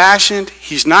not fashioned,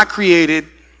 he's not created,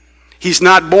 he's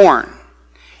not born.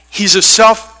 He's a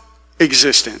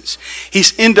self-existence.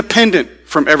 He's independent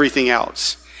from everything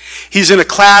else. He's in a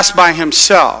class by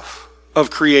himself of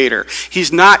creator.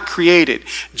 He's not created.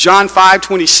 John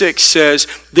 5:26 says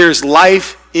there's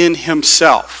life in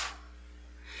himself.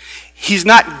 He's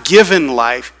not given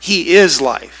life, he is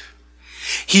life.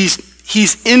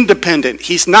 He's independent.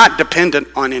 He's not dependent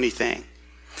on anything.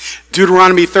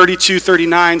 Deuteronomy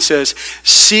 32:39 says,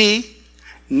 see,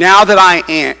 Now that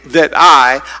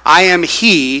I am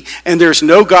he, and there's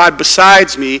no God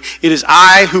besides me. It is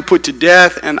I who put to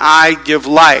death, and I give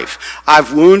life.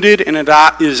 I've wounded, and it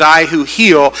is I who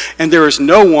heal, and there is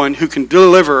no one who can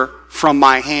deliver from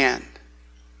my hand.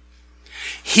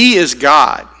 He is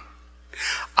God.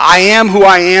 I am who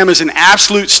I am is an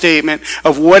absolute statement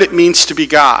of what it means to be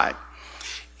God.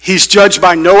 He's judged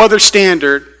by no other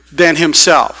standard than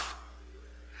himself.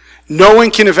 No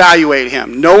one can evaluate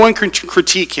him. No one can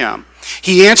critique him.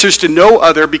 He answers to no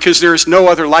other because there is no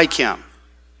other like him.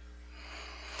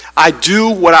 I do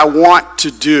what I want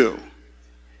to do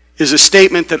is a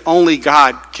statement that only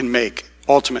God can make,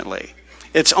 ultimately.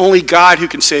 It's only God who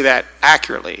can say that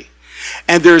accurately.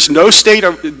 And there's no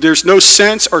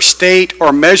sense or state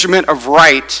or measurement of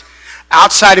right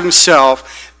outside of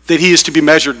himself that he is to be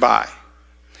measured by.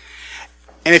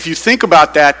 And if you think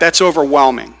about that, that's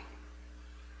overwhelming.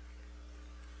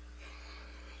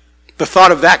 The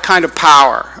thought of that kind of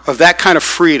power, of that kind of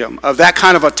freedom, of that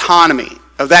kind of autonomy,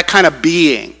 of that kind of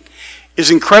being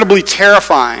is incredibly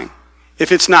terrifying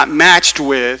if it's not matched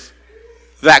with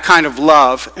that kind of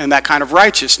love and that kind of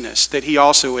righteousness that he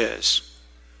also is.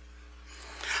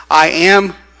 I am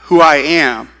who I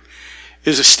am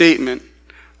is a statement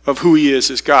of who he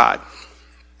is as God.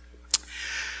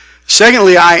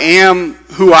 Secondly, I am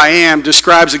who I am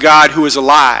describes a God who is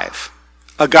alive,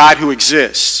 a God who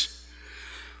exists.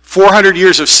 400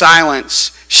 years of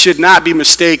silence should not be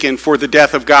mistaken for the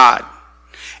death of God.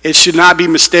 It should not be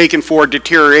mistaken for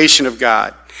deterioration of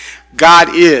God.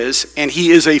 God is, and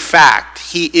he is a fact.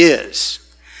 He is.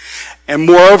 And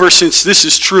moreover, since this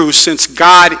is true, since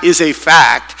God is a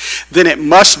fact, then it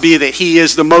must be that he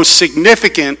is the most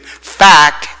significant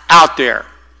fact out there.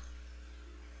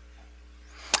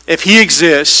 If he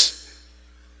exists,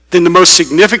 then the most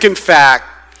significant fact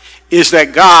is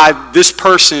that God, this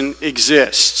person,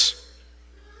 exists.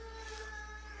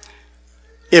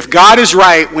 If God is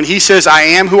right when he says, I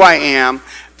am who I am,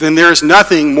 then there is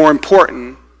nothing more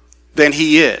important than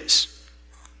he is.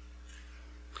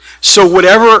 So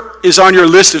whatever is on your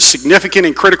list of significant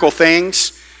and critical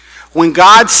things, when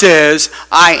God says,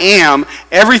 I am,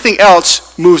 everything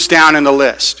else moves down in the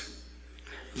list.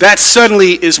 That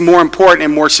suddenly is more important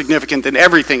and more significant than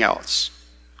everything else.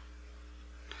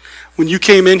 When you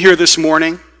came in here this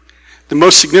morning, the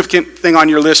most significant thing on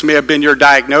your list may have been your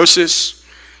diagnosis,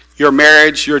 your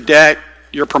marriage, your debt,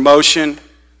 your promotion,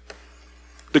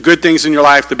 the good things in your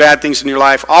life, the bad things in your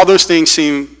life. All those things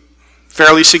seem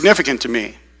fairly significant to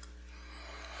me.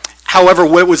 However,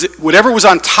 whatever was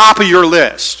on top of your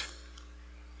list,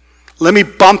 let me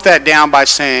bump that down by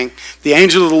saying, the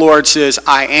angel of the Lord says,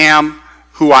 I am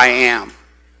who I am.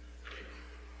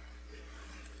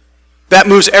 That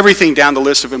moves everything down the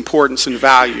list of importance and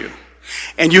value.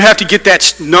 And you have to get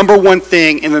that number one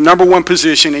thing in the number one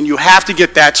position, and you have to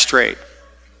get that straight.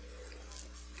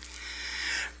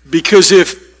 Because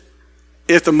if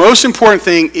the most important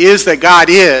thing is that God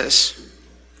is,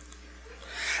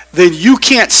 then you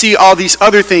can't see all these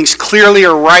other things clearly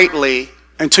or rightly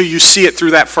until you see it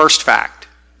through that first fact.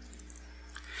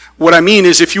 What I mean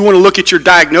is, if you want to look at your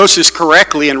diagnosis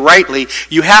correctly and rightly,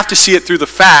 you have to see it through the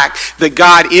fact that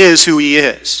God is who he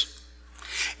is.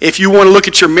 If you want to look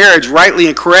at your marriage rightly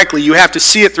and correctly, you have to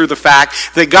see it through the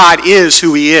fact that God is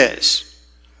who he is.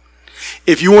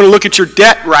 If you want to look at your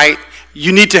debt right,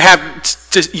 you need to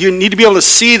be able to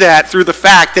see that through the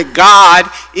fact that God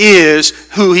is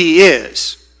who he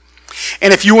is.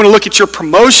 And if you want to look at your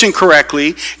promotion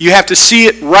correctly, you have to see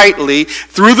it rightly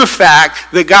through the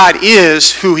fact that God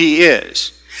is who he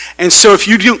is. And so if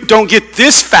you don't get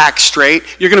this fact straight,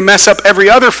 you're going to mess up every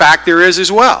other fact there is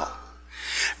as well.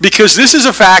 Because this is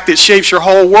a fact that shapes your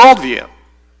whole worldview.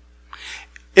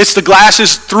 It's the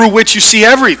glasses through which you see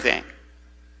everything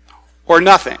or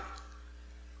nothing.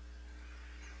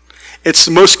 It's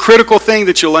the most critical thing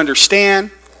that you'll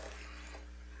understand.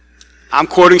 I'm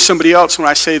quoting somebody else when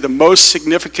I say the most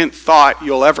significant thought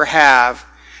you'll ever have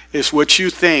is what you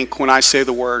think when I say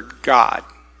the word God.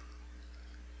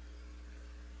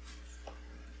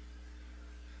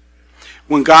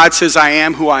 When God says, I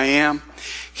am who I am,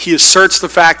 he asserts the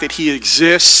fact that he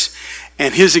exists,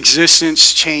 and his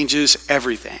existence changes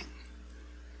everything.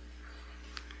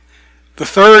 The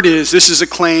third is, this is a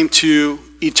claim to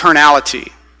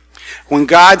eternality. When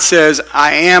God says,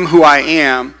 I am who I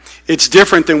am, it's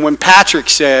different than when Patrick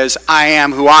says, I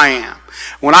am who I am.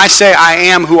 When I say I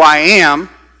am who I am,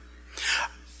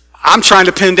 I'm trying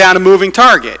to pin down a moving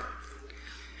target.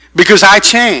 Because I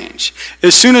change.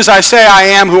 As soon as I say I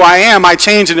am who I am, I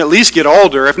change and at least get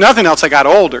older. If nothing else, I got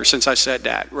older since I said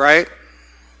that, right?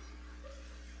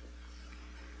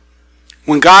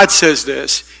 When God says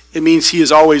this, It means he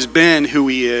has always been who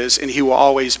he is, and he will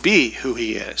always be who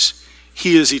he is.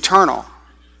 He is eternal.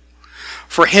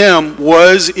 For him,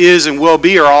 was, is, and will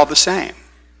be are all the same.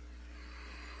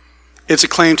 It's a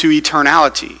claim to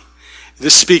eternality.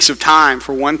 This speaks of time,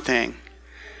 for one thing.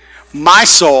 My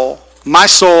soul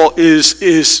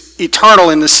is eternal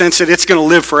in the sense that it's going to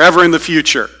live forever in the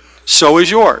future. So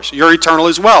is yours. You're eternal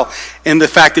as well, in the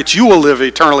fact that you will live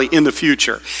eternally in the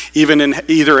future,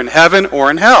 either in heaven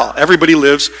or in hell. Everybody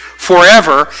lives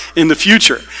forever in the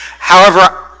future. However,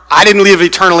 I didn't live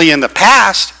eternally in the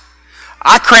past.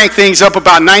 I cranked things up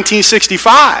about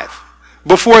 1965.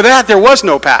 Before that, there was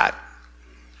no past.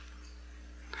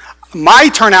 My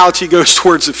eternality goes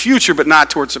towards the future, but not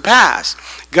towards the past.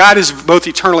 God is both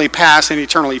eternally past and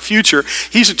eternally future.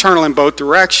 He's eternal in both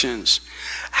directions.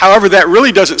 However, that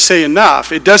really doesn't say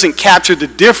enough. It doesn't capture the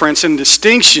difference and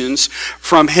distinctions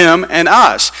from him and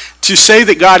us. To say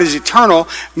that God is eternal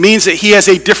means that he has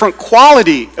a different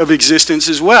quality of existence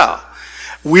as well.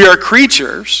 We are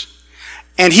creatures,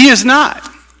 and he is not.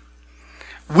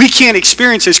 We can't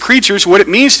experience as creatures what it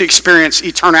means to experience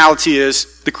eternality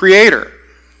as the Creator.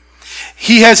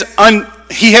 He has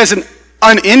an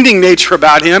unending nature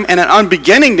about him and an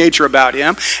unbeginning nature about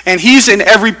him, and he's in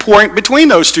every point between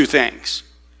those two things.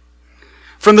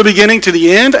 From the beginning to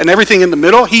the end and everything in the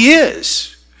middle, he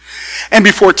is. And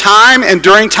before time and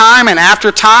during time and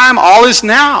after time, all is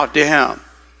now to him.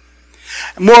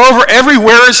 Moreover,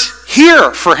 everywhere is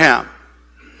here for him.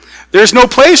 There's no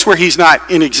place where he's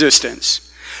not in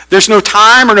existence. There's no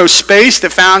time or no space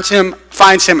that finds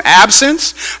him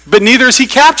absent, but neither is he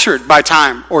captured by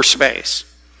time or space.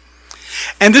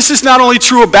 And this is not only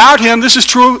true about him, this is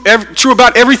true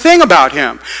about everything about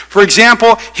him. For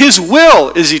example, his will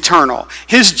is eternal.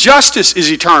 His justice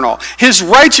is eternal. His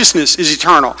righteousness is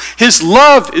eternal. His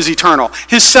love is eternal.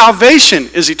 His salvation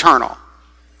is eternal.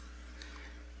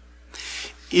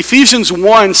 Ephesians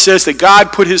 1 says that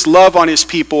God put his love on his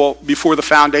people before the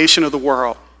foundation of the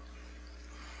world.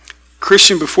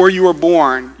 Christian, before you were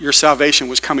born, your salvation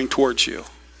was coming towards you.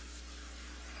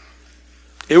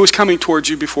 It was coming towards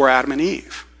you before Adam and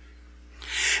Eve.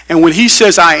 And when he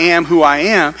says, I am who I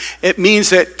am, it means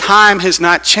that time has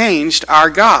not changed our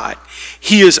God.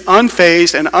 He is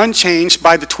unfazed and unchanged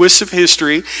by the twists of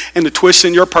history and the twists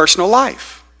in your personal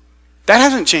life. That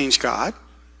hasn't changed God.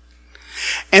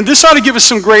 And this ought to give us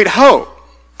some great hope,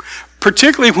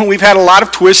 particularly when we've had a lot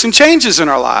of twists and changes in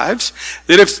our lives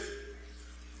that have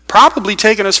probably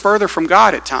taken us further from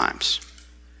God at times.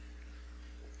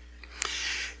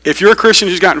 If you're a Christian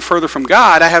who's gotten further from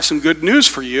God, I have some good news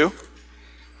for you.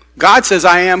 God says,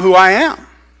 I am who I am.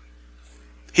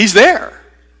 He's there.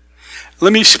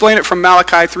 Let me explain it from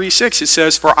Malachi 3:6. It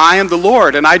says, for I am the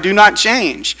Lord, and I do not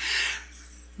change.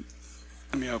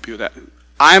 Let me help you with that.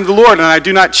 I am the Lord, and I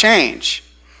do not change.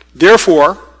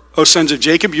 Therefore, O sons of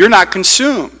Jacob, you're not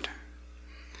consumed.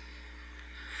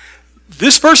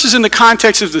 This verse is in the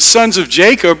context of the sons of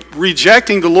Jacob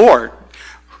rejecting the Lord,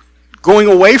 going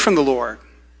away from the Lord.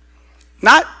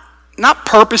 Not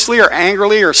purposely or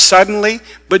angrily or suddenly,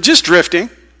 but just drifting,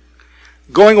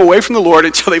 going away from the Lord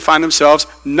until they find themselves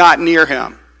not near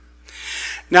him.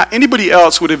 Now, anybody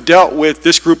else would have dealt with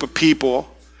this group of people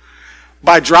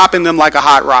by dropping them like a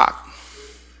hot rock.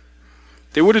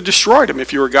 They would have destroyed them.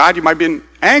 If you were God, you might have been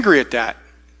angry at that.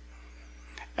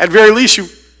 At very least, you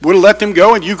would have let them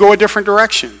go and you go a different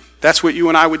direction. That's what you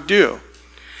and I would do.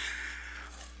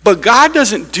 But God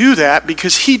doesn't do that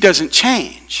because he doesn't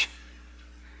change.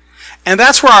 And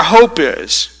that's where our hope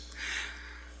is.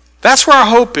 That's where our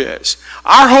hope is.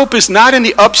 Our hope is not in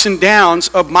the ups and downs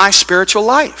of my spiritual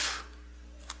life.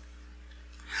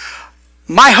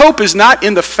 My hope is not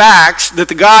in the facts that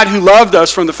the God who loved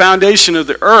us from the foundation of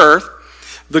the earth,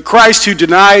 the Christ who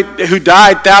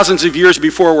died thousands of years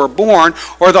before we're born,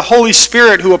 or the Holy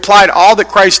Spirit who applied all that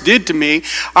Christ did to me.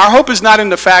 Our hope is not in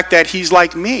the fact that he's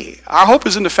like me. Our hope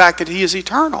is in the fact that he is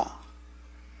eternal.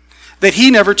 That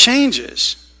he never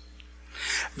changes.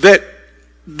 That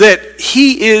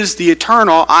he is the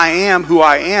eternal I am who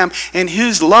I am, and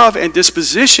his love and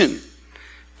disposition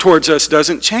towards us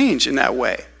doesn't change in that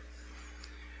way.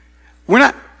 We're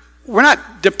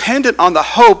not dependent on the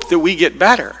hope that we get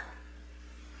better.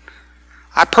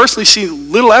 I personally see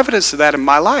little evidence of that in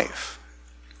my life.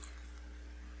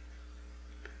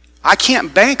 I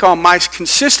can't bank on my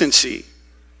consistency.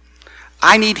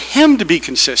 I need him to be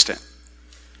consistent.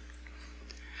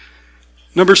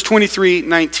 Numbers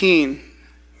 23:19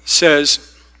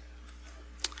 says,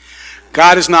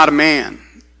 God is not a man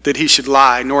that he should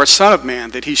lie, nor a son of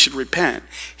man that he should repent.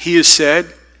 He has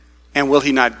said, and will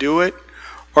he not do it?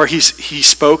 Or he's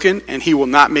spoken, and he will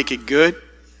not make it good?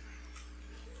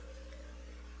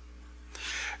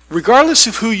 regardless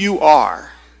of who you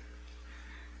are,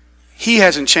 he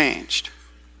hasn't changed.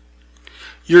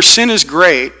 Your sin is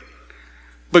great,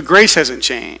 but grace hasn't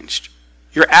changed.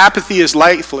 Your apathy is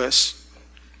lifeless,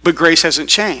 but grace hasn't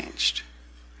changed.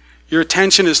 Your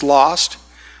attention is lost,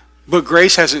 but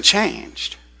grace hasn't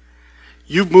changed.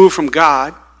 You've moved from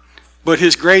God, but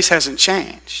his grace hasn't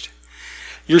changed.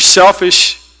 Your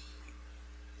selfish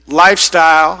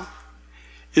lifestyle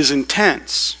is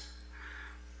intense,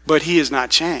 but he has not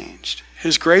changed.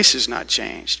 His grace has not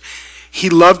changed. He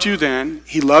loved you then.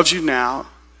 He loves you now.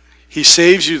 He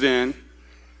saves you then.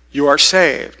 You are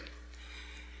saved.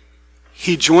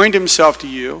 He joined himself to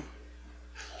you.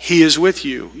 He is with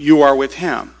you. You are with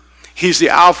him. He's the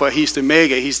Alpha. He's the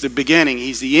Omega. He's the beginning.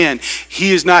 He's the end.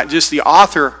 He is not just the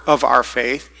author of our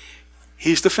faith.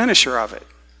 He's the finisher of it.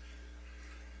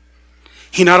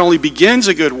 He not only begins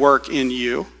a good work in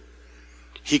you,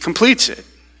 he completes it.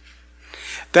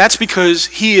 That's because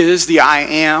he is the I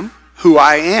am who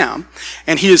I am,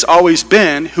 and he has always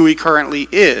been who he currently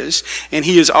is, and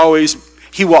he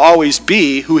will always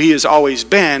be who he has always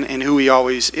been and who he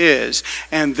always is.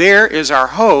 And there is our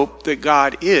hope that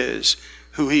God is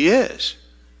who he is.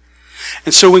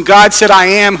 And so when God said, I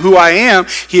am who I am,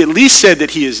 he at least said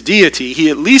that he is deity.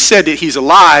 He at least said that he's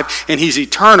alive and he's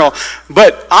eternal.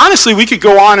 But honestly, we could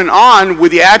go on and on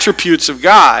with the attributes of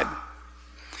God.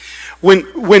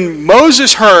 When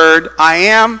Moses heard, I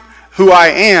am who I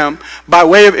am, by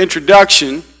way of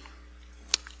introduction,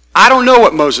 I don't know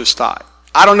what Moses thought.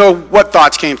 I don't know what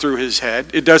thoughts came through his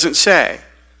head. It doesn't say.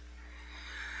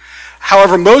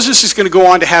 However, Moses is going to go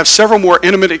on to have several more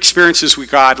intimate experiences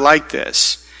with God like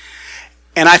this.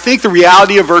 And I think the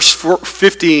reality of verse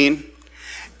 15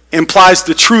 implies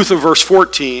the truth of verse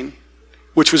 14,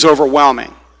 which was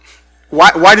overwhelming.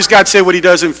 Why does God say what he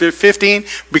does in 15?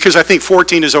 Because I think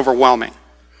 14 is overwhelming.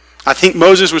 I think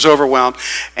Moses was overwhelmed.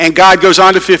 And God goes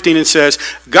on to 15 and says,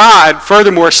 God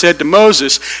furthermore said to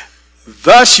Moses,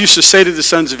 thus you shall say to the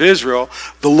sons of Israel,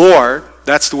 the Lord,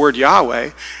 that's the word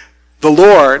Yahweh, the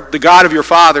Lord, the God of your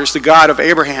fathers, the God of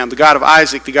Abraham, the God of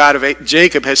Isaac, the God of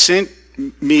Jacob has sent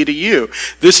me to you.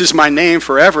 This is my name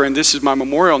forever, and this is my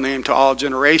memorial name to all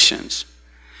generations.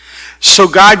 So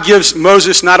God gives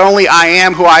Moses not only I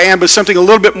am who I am, but something a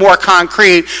little bit more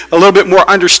concrete, a little bit more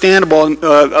understandable,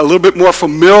 a little bit more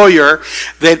familiar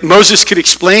that Moses could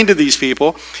explain to these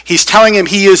people. He's telling him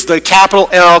he is the capital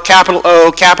L, capital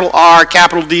O, capital R,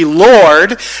 capital D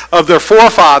Lord of their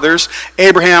forefathers,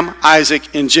 Abraham,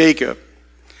 Isaac, and Jacob.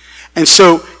 And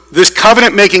so this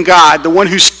covenant-making God, the one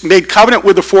who's made covenant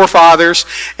with the forefathers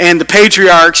and the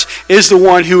patriarchs, is the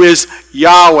one who is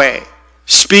Yahweh,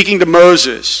 speaking to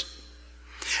Moses.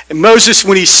 And Moses,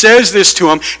 when he says this to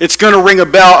him, it's going to ring a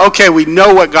bell. Okay, we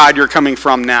know what God you're coming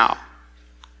from now.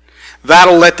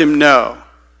 That'll let them know.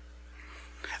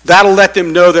 That'll let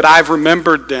them know that I've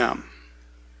remembered them.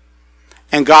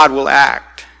 And God will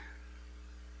act.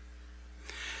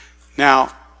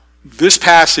 Now, this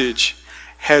passage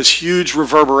has huge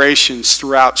reverberations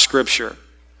throughout Scripture.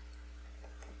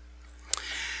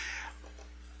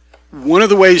 One of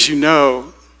the ways you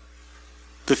know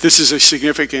that this is a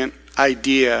significant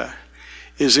idea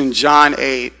is in John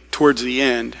 8, towards the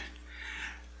end.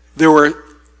 There's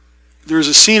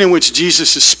a scene in which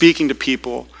Jesus is speaking to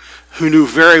people who knew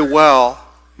very well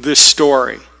this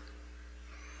story.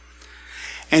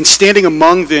 And standing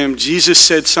among them, Jesus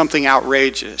said something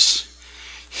outrageous.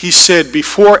 He said,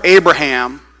 before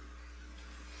Abraham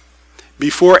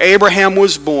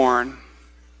was born,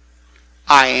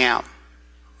 I am.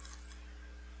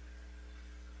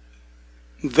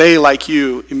 They, like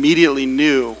you, immediately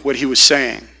knew what he was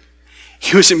saying.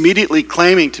 He was immediately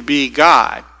claiming to be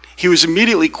God. He was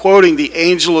immediately quoting the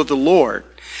angel of the Lord,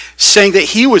 saying that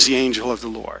he was the angel of the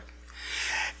Lord.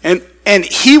 And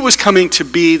he was coming to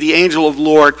be the angel of the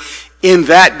Lord in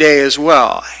that day as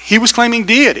well. He was claiming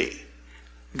deity,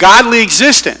 godly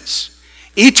existence,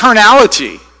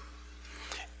 eternality.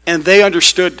 And they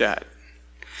understood that.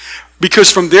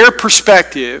 Because from their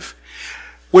perspective,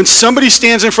 when somebody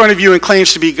stands in front of you and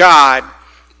claims to be God,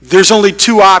 there's only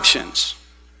two options.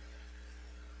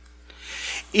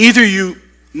 Either you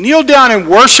kneel down and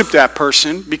worship that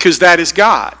person because that is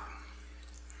God,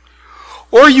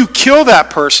 or you kill that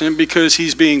person because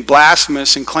he's being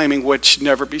blasphemous and claiming what should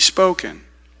never be spoken.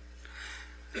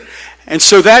 And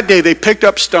so that day they picked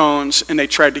up stones and they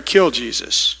tried to kill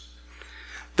Jesus.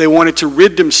 They wanted to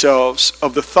rid themselves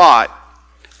of the thought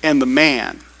and the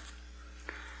man.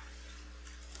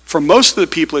 For most of the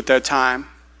people at that time,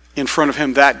 in front of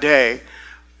him that day,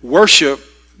 worship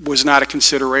was not a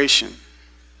consideration.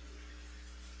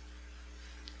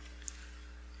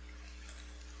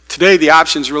 today the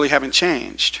options really haven't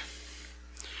changed.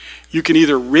 You can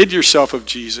either rid yourself of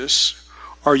Jesus,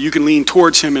 or you can lean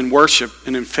towards him in worship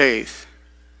and in faith.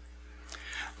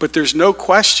 But there's no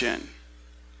question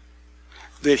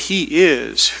that he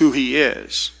is who he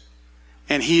is,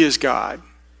 and he is God,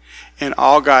 and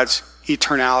all God's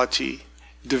eternality,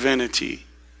 divinity,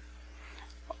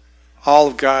 all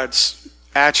of God's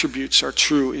attributes are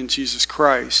true in Jesus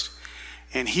Christ.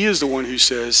 And he is the one who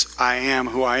says, I am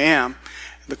who I am.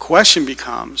 The question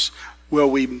becomes, will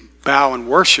we bow and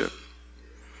worship,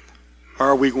 or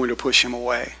are we going to push him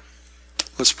away?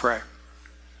 Let's pray.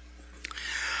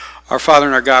 Our Father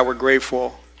and our God, we're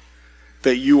grateful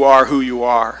that you are who you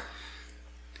are.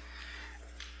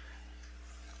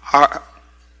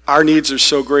 Our needs are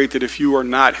so great that if you are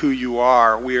not who you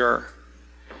are, we are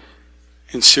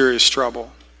in serious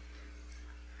trouble.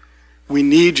 We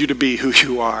need you to be who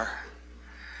you are.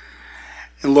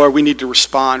 And Lord, we need to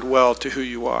respond well to who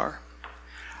you are.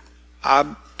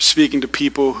 I'm speaking to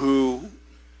people who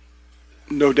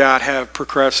no doubt have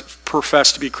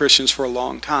professed to be Christians for a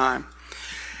long time.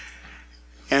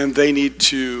 And they need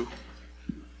to,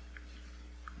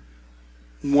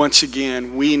 once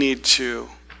again, we need to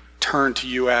turn to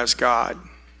you as God,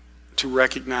 to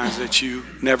recognize that you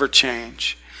never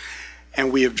change,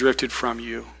 and we have drifted from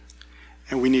you,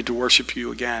 and we need to worship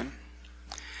you again.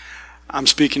 I'm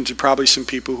speaking to probably some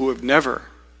people who have never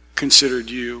considered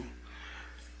you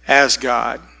as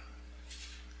God,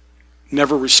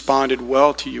 never responded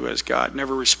well to you as God,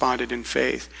 never responded in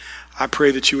faith. I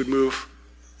pray that you would move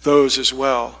those as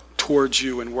well towards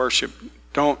you in worship.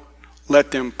 Don't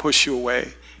let them push you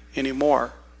away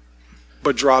anymore,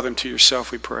 but draw them to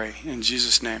yourself, we pray. In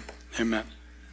Jesus' name, amen.